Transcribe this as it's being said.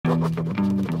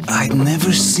I'd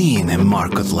never seen a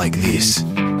market like this.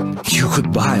 You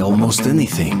could buy almost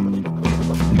anything.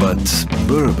 But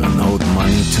Bourbon owed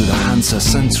money to the Hansa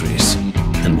sentries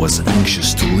and was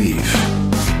anxious to leave.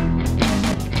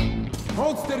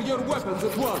 Holster your weapons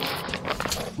at once!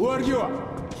 Who are you?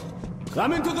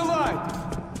 Come into the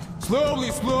light! Slowly,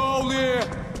 slowly!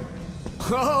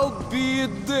 I'll be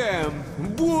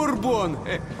damned! Bourbon!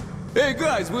 Hey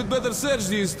guys, we'd better search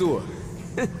these two.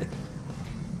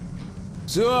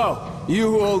 So,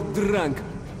 you all drunk.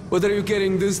 What are you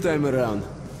carrying this time around?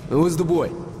 And who's the boy?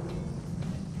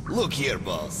 Look here,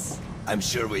 boss. I'm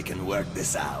sure we can work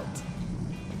this out.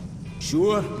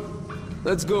 Sure?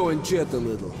 Let's go and chat a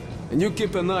little. And you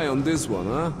keep an eye on this one,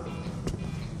 huh?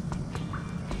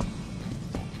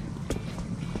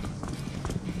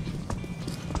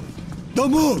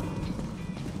 Don't move!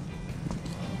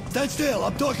 Stand still,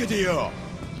 I'm talking to you!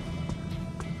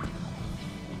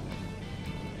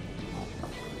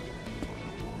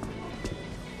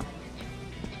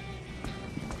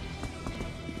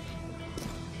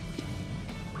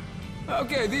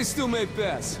 Okay, these two may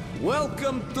pass.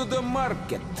 Welcome to the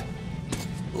market.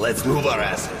 Let's move our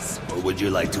asses, or would you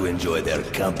like to enjoy their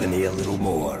company a little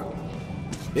more?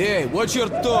 Hey, watch your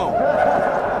tone!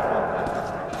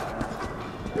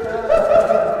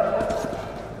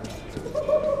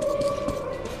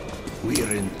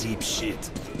 We're in deep shit.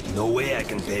 No way I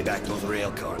can pay back those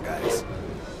railcar guys.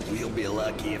 We'll be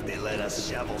lucky if they let us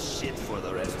shovel shit for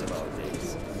the rest of our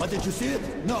days. But did you see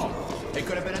it? No. It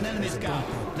could have been an enemy scout.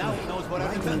 Now it knows what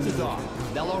our defenses are.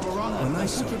 They'll overrun us. When I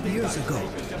saw years ago,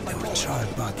 there were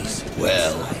charred bodies.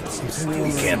 Well,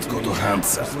 we can't go to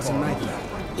Hansa.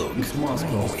 Look,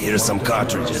 here's some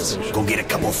cartridges. Go get a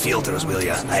couple filters, will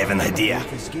ya? I have an idea.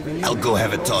 I'll go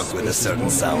have a talk with a certain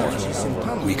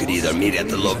someone. We could either meet at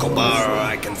the local bar, or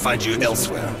I can find you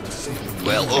elsewhere.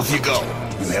 Well, off you go.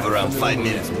 You have around 5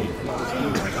 minutes.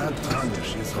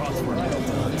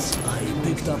 I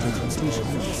picked up a transmission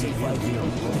from the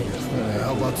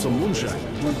How about some moonshine?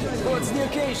 What's the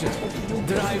occasion?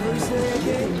 Drivers there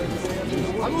again?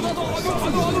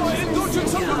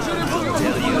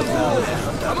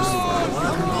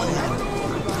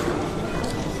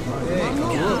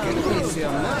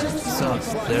 So,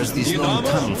 there's this long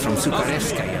tunnel from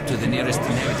Sukharevskaya to the nearest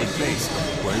inhabited place,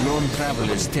 where lone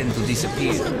travelers tend to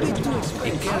disappear.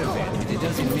 A caravan with a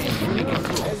dozen men can make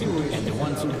it through, and the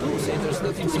ones who do say there's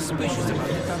nothing suspicious about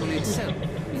the tunnel itself.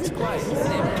 It's quiet and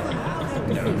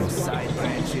empty. There are no side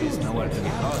branches, nowhere to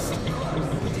get lost.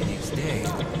 But the next day,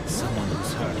 someone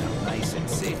who's heard how nice and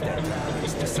safe that tunnel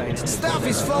is decides to... Stuff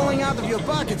is falling out of your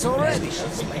pockets already.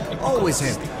 Always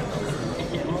heavy.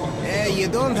 Yeah, you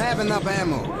don't have enough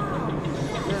ammo.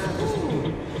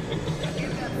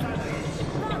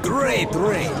 Great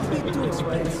raid!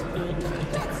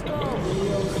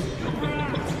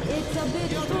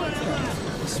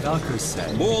 Stalkers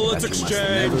said Bullets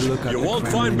exchange! You won't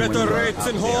find better rates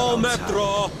in whole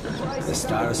metro! The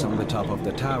stars on the top of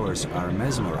the towers are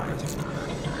mesmerizing.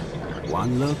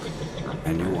 One look,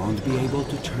 and you won't be able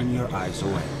to turn your eyes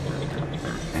away.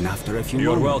 And after a few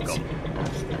You're moments,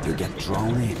 welcome. you get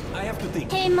drawn in.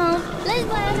 Hey Mom, let's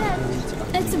buy a hat.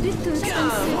 It's a bit too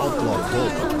expensive. Outlaw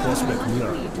Volk at Prospect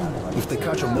Mirror. If they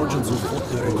catch a merchant who's fought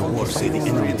during the war, say the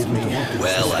enemy didn't want to...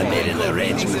 Well, I made an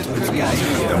arrangement with the guy.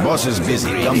 The boss is busy.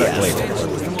 Come back later.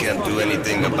 Can't do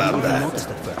anything about that.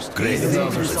 Great.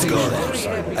 Let's go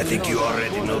then. I think you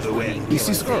already know the way. This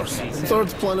is Earth, third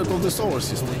planet of the solar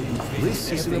system.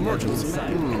 This is an emergency.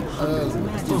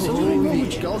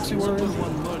 Which galaxy we're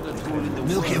in?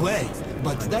 Milky Way.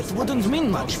 But that wouldn't mean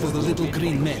much for the little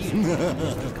green men.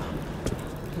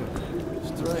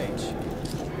 Strange.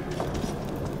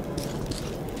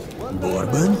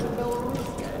 Bourbon?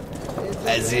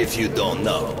 As if you don't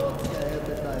know.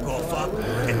 Go fuck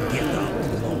and get out.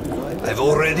 I've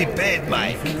already paid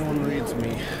Mike. Anyone reads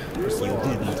me. You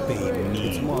didn't pay me.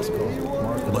 It's Moscow.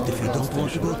 But if you don't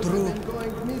want to go through,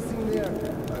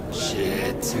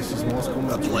 Shit. This is Moscow.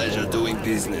 A pleasure doing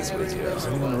business with you. Does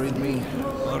anyone read me?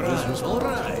 all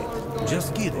right.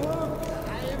 Just kidding. If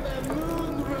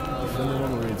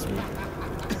anyone reads me.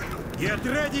 Get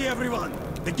ready, everyone!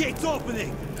 The gate's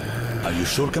opening! Are you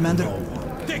sure, Commander?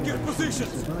 Take your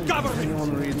positions! Cover me!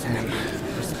 Anyone reads me.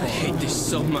 I hate this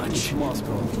so much.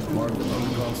 Moscow. Mark the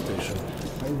underground station.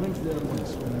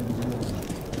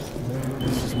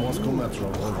 This is Moscow Metro.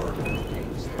 Over.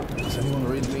 Does anyone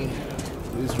read me?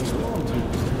 Please respond. If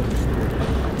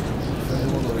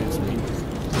anyone reads me.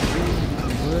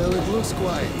 Well, it looks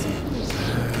quiet.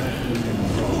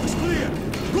 Looks clear!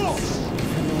 Go!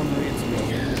 If anyone reads me,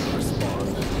 respond.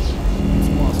 It's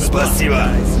Moscow. Spasiba.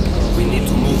 We need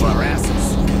to move our asses.